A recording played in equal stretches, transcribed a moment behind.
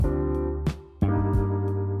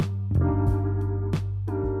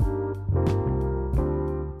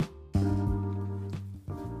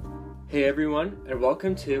Hey everyone, and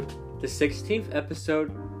welcome to the 16th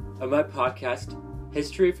episode of my podcast,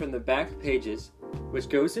 History from the Back Pages, which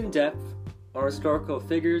goes in depth on historical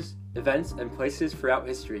figures, events, and places throughout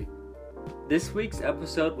history. This week's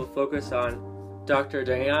episode will focus on Dr.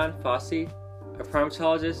 Dian Fossey, a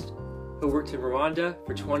primatologist who worked in Rwanda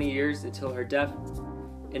for 20 years until her death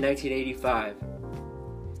in 1985.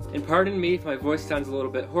 And pardon me if my voice sounds a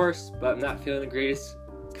little bit hoarse, but I'm not feeling the greatest,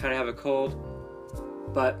 kind of have a cold.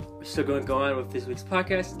 But we're still going to go on with this week's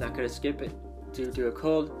podcast, not going to skip it due to a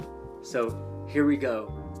cold. So here we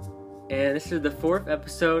go. And this is the 4th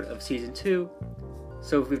episode of Season 2.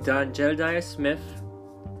 So we've done Jedediah Smith,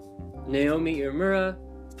 Naomi Imura,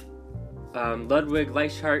 Ludwig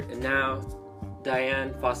Leichhardt, and now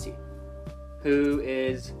Dian Fossey, who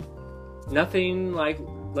is nothing like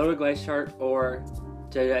Ludwig Leichhardt or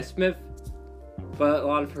Jedediah Smith, but a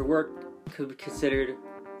lot of her work could be considered,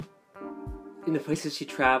 in the places she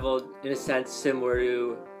traveled, in a sense similar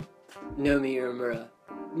to Naomi Imura.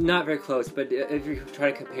 Not very close, but if you're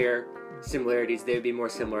trying to compare similarities, they would be more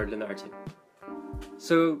similar than the other two.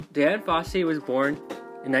 So Dian Fossey was born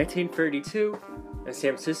in 1932 in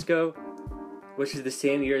San Francisco, which is the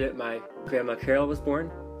same year that my grandma Carol was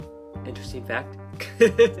born. Interesting fact.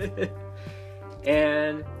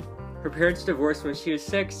 And her parents divorced when she was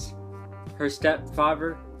 6. Her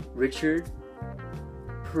stepfather, Richard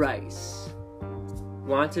Price,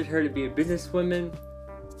 wanted her to be a businesswoman,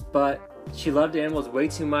 but she loved animals way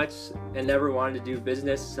too much and never wanted to do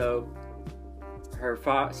business, so her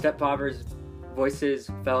stepfather's voices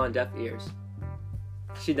fell on deaf ears.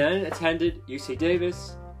 She then attended UC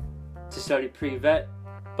Davis to study pre-vet,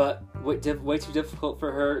 but way too difficult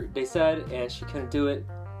for her, they said, and she couldn't do it.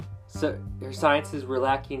 So her sciences were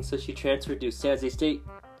lacking, so she transferred to San Jose State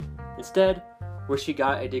instead, where she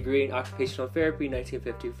got a degree in occupational therapy in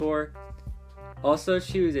 1954. Also,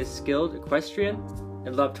 she was a skilled equestrian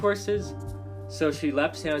and loved horses, so she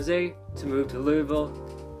left San Jose to move to Louisville,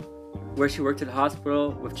 where she worked at a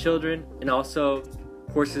hospital with children and also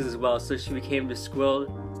horses as well. So she became a skilled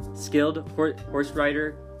horse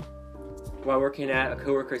rider while working at a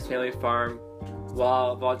coworker's family farm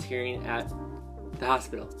while volunteering at the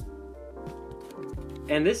hospital.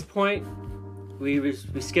 And at this point, we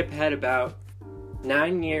skip ahead about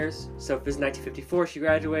 9 years. So if this is 1954, she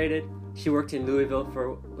graduated. She worked in Louisville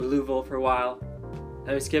for a while.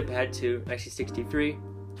 And we skip ahead to 1963,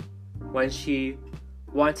 when she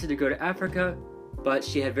wanted to go to Africa, but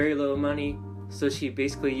she had very little money, so she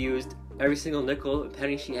basically used every single nickel and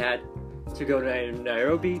penny she had to go to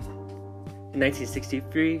Nairobi in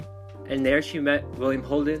 1963, and there she met William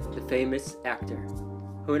Holden, the famous actor,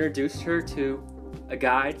 who introduced her to a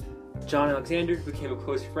guide, John Alexander, who became a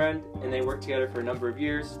close friend, and they worked together for a number of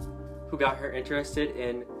years, who got her interested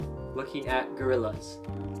in looking at gorillas.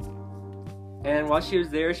 And while she was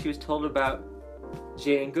there, she was told about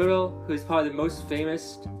Jane Goodall, who is probably the most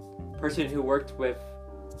famous person who worked with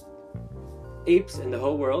apes in the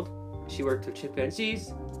whole world. She worked with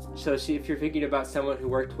chimpanzees, so if you're thinking about someone who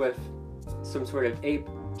worked with some sort of ape,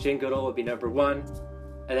 Jane Goodall would be number 1,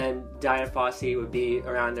 and then Dian Fossey would be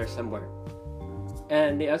around there somewhere.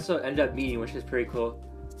 And they also ended up meeting, which is pretty cool,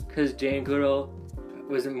 because Jane Goodall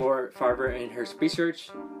was more farther in her research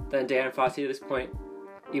than Dian Fossey at this point,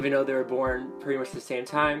 even though they were born pretty much the same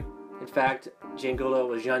time. In fact, Jane Goodall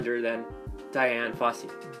was younger than Dian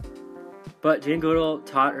Fossey. But Jane Goodall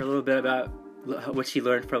taught her a little bit about what she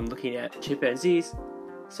learned from looking at chimpanzees,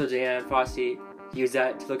 so Dian Fossey used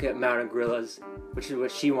that to look at mountain gorillas, which is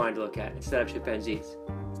what she wanted to look at instead of chimpanzees.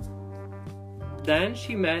 Then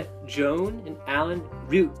she met Joan and Alan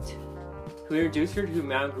Root, who introduced her to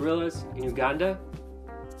mountain gorillas in Uganda.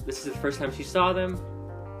 This is the first time she saw them,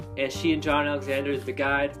 and she and John Alexander, the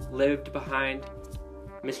guide, lived behind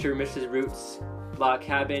Mr. and Mrs. Root's log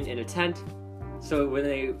cabin in a tent. So when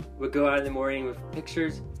they would go out in the morning with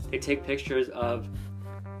pictures, they'd take pictures of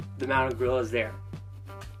the mountain gorillas there.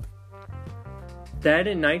 Then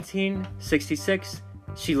in 1966,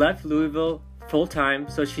 she left Louisville full-time,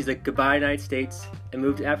 so she's like, goodbye United States, and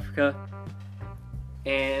moved to Africa.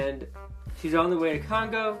 And she's on the way to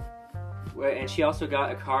Congo, and she also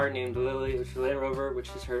got a car named Lily, which is a Land Rover, which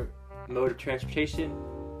is her mode of transportation,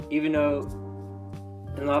 even though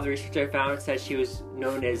in a lot of the research I found it said she was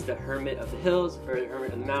known as the Hermit of the Hills, or the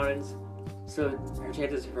Hermit of the Mountains, so her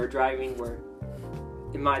chances of her driving were,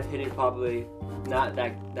 in my opinion, probably not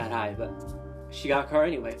that high, but she got a car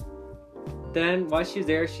anyway. Then, while she was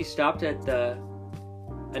there, she stopped at a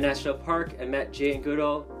national park and met Jane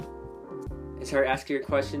Goodall and started asking her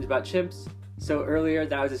questions about chimps. So earlier,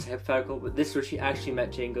 that was just hypothetical, but this is where she actually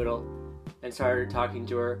met Jane Goodall and started talking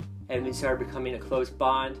to her, and we started becoming a close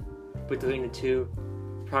bond. between the two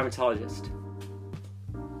primatologists.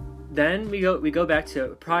 Then we go back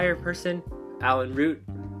to a prior person, Alan Root.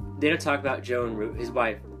 They don't talk about Joan Root, his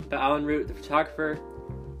wife, but Alan Root, the photographer,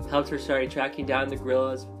 helped her start tracking down the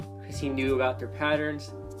gorillas because he knew about their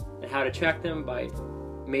patterns and how to track them by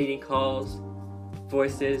mating calls,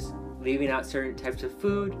 voices, leaving out certain types of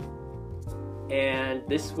food. And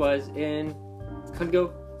this was in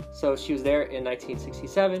Congo, so she was there in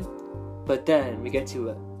 1967. But then we get to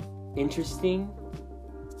an interesting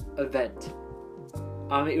event.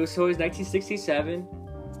 It was 1967,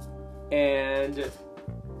 and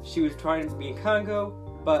she was trying to be in Congo,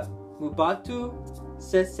 but Mubatu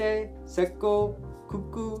Sese Seko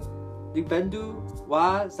Kuku Libendu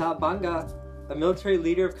Wa Zabanga, a military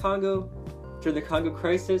leader of Congo during the Congo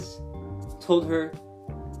crisis, told her,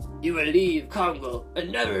 "You will leave Congo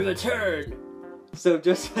and never return." So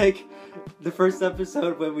just like the first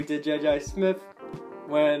episode when we did J.J. Smith,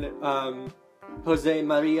 when Jose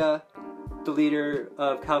Maria, the leader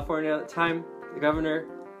of California at the time, the governor,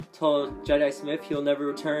 told J.J. Smith he'll never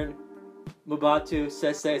return. Mubatu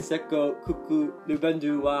Sese Seko Kuku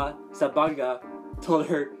Lubendu Wa Zabanga told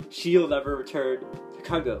her she'll never return to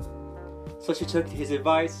Congo. So she took his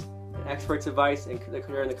advice, an expert's advice,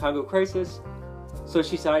 during the Congo crisis. So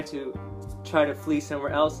she decided to try to flee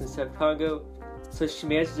somewhere else instead of Congo. So she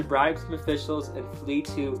managed to bribe some officials and flee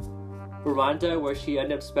to Rwanda, where she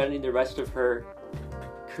ended up spending the rest of her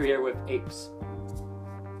career with apes.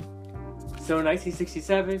 So in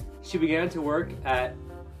 1967, she began to work at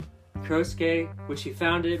Kroske, which she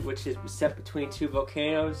founded, which is set between two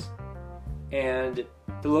volcanoes, and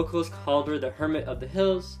the locals called her the Hermit of the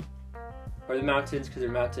Hills, or the mountains, because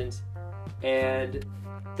they're mountains. And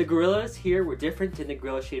the gorillas here were different than the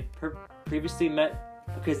gorillas she had previously met,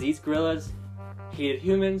 because these gorillas hated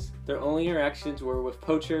humans. Their only interactions were with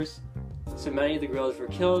poachers, so many of the gorillas were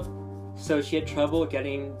killed. So she had trouble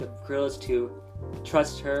getting the gorillas to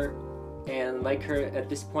trust her and like her at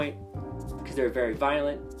this point, because they were very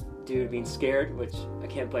violent due to being scared, which I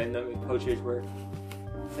can't blame them if poachers were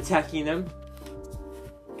attacking them.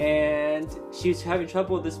 And she was having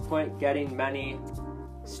trouble at this point getting many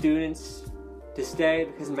students to stay,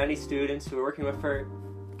 because many students who were working with her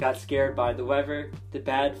got scared by the weather, the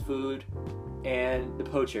bad food, and the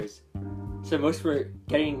poachers. So most were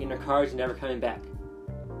getting in their cars and never coming back.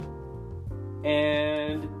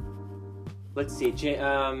 And let's see,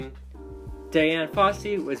 Dian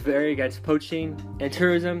Fossey was very against poaching and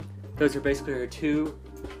tourism. Those are basically her two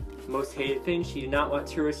most hated things. She did not want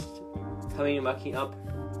tourists coming and mucking up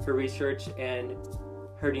her research and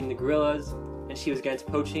hurting the gorillas, and she was against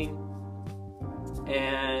poaching.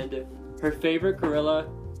 And her favorite gorilla,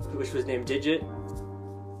 which was named Digit,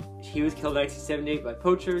 he was killed in 1978 by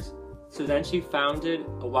poachers. So then she founded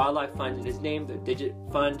a wildlife fund in his name, the Digit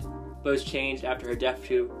Fund, but was changed after her death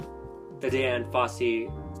to the Dian Fossey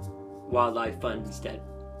Wildlife Fund instead.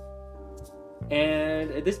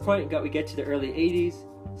 And at this point, we get to the early 80s.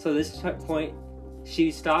 So at this point,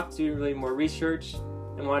 she stopped doing really more research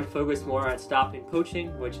and wanted to focus more on stopping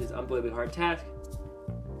poaching, which is an unbelievably hard task.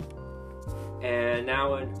 And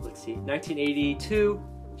now in, 1982,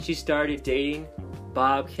 she started dating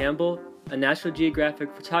Bob Campbell, a National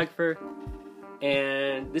Geographic photographer,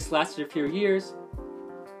 and this lasted a few years.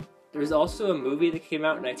 There was also a movie that came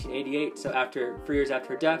out in 1988, so 4 years after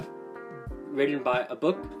her death, written by a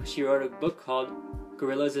book. She wrote a book called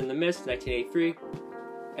Gorillas in the Mist, 1983,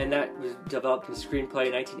 and that was developed in screenplay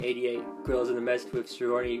in 1988, Gorillas in the Mist, with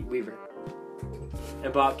Sigourney Weaver.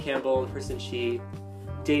 And Bob Campbell, the person she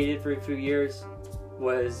dated for a few years,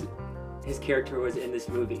 his character was in this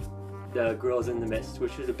movie, The Gorillas in the Mist,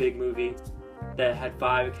 which was a big movie that had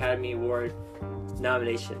 5 Academy Award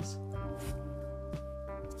nominations.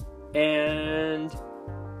 And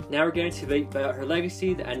now we're getting to debate about her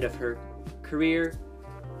legacy, the end of her career.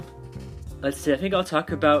 Let's see, I think I'll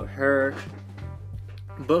talk about her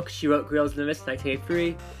book. She wrote Gorillas in the Mist in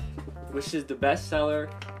 1983, which is the bestseller.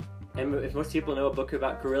 And if most people know a book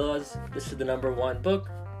about gorillas, this is the #1 book.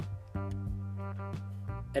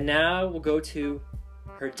 And now we'll go to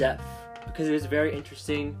her death, because it was very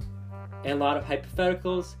interesting and a lot of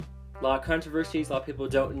hypotheticals, a lot of controversies. A lot of people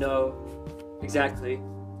don't know exactly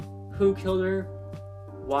who killed her,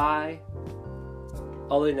 why.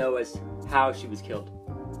 All they know is how she was killed.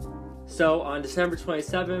 So on December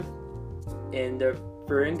 27th, in the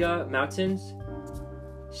Virunga Mountains,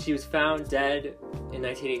 she was found dead in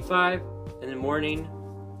 1985 in the morning,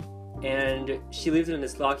 and she lived in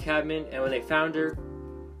this log cabin, and when they found her,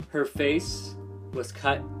 her face was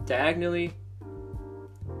cut diagonally,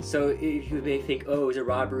 so you may think, oh, it was a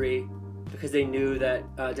robbery, because they knew that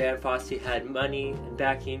Dian Fossey had money and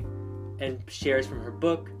backing, and shares from her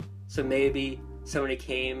book. So maybe somebody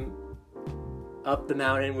came up the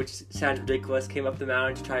mountain, which sounds ridiculous, came up the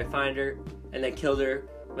mountain to try to find her, and then killed her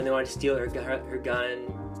when they wanted to steal her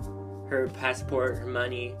gun, her passport, her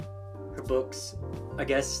money, her books. I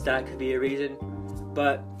guess that could be a reason,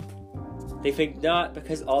 but they think not,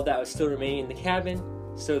 because all that was still remaining in the cabin,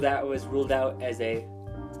 so that was ruled out as a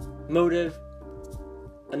motive.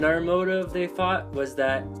 Another motive they thought was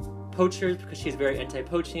that poachers, because she's very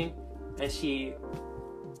anti-poaching, and she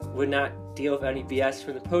would not deal with any BS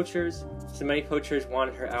from the poachers, so many poachers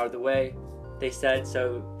wanted her out of the way, they said,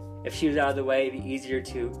 so if she was out of the way, it'd be easier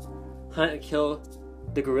to hunt and kill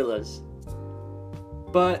the guerrillas.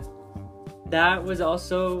 But that was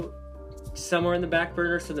also somewhere in the back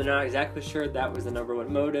burner, so they're not exactly sure that was the number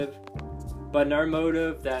one motive. But another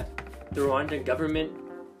motive that the Rwandan government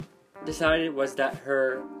decided was that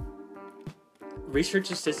her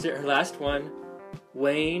research assistant, her last one,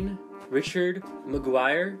 Wayne Richard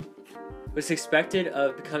McGuire, was suspected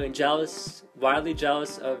of becoming jealous, wildly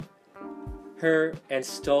jealous of her, and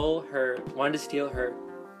wanted to steal her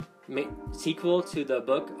sequel to the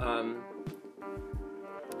book,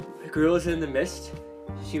 Gorillas in the Mist.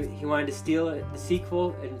 He wanted to steal the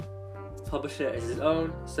sequel and publish it as his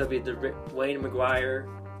own, so it'd be the Wayne McGuire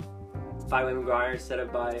instead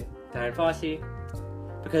of by Dian Fossey,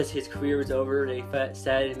 because his career was over, they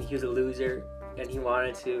said, and he was a loser, and he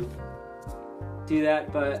wanted to do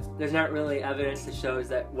that, but there's not really evidence that shows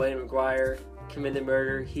that Wayne McGuire committed the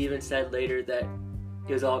murder. He even said later that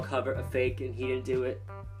it was all a fake, and he didn't do it,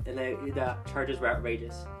 and the charges were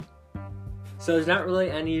outrageous. So there's not really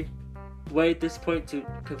any way at this point to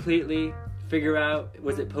completely figure out,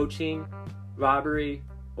 was it poaching, robbery,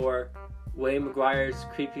 or Wayne McGuire's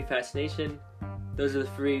creepy fascination. Those are the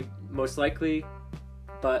three most likely,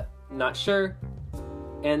 but not sure.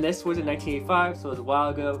 And this was in 1985, so it was a while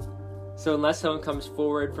ago. So unless someone comes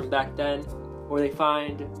forward from back then, or they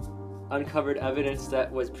find uncovered evidence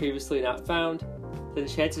that was previously not found, then the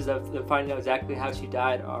chances of them finding out exactly how she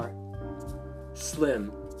died are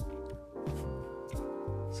slim.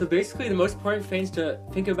 So basically, the most important things to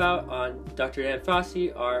think about on Dr. Dian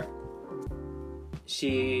Fossey are: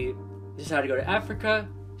 she decided to go to Africa.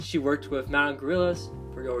 She worked with mountain gorillas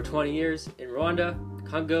for over 20 years in Rwanda,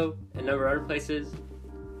 Congo, and a number of other places.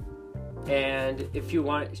 And if you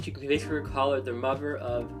want, you can basically call her the mother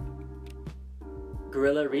of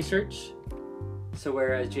gorilla research. So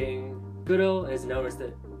whereas Jane Goodall is known as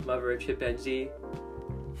the mother of chimpanzee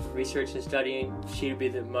research and studying, she would be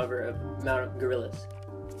the mother of mountain gorillas.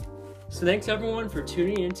 So thanks everyone for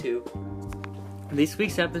tuning into this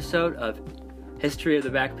week's episode of History of the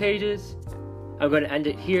Back Pages. I'm going to end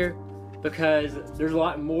it here because there's a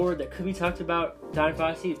lot more that could be talked about Dian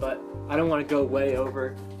Fossey, but I don't want to go way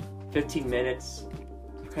over 15 minutes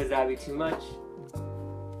because that would be too much.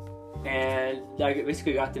 And I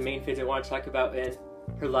basically got the main things I want to talk about in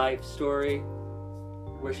her life story,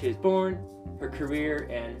 where she was born, her career,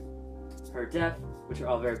 and her death, which are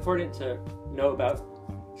all very important to know about.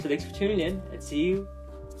 So thanks for tuning in, and see you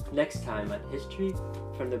next time on History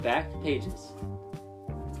from the Back Pages.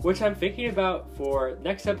 Which I'm thinking about for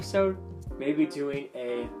next episode, maybe doing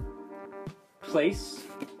a place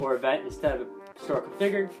or event instead of a historical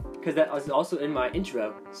figure, because that was also in my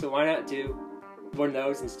intro. So why not do one of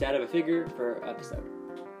those instead of a figure for episode?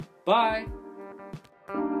 Bye!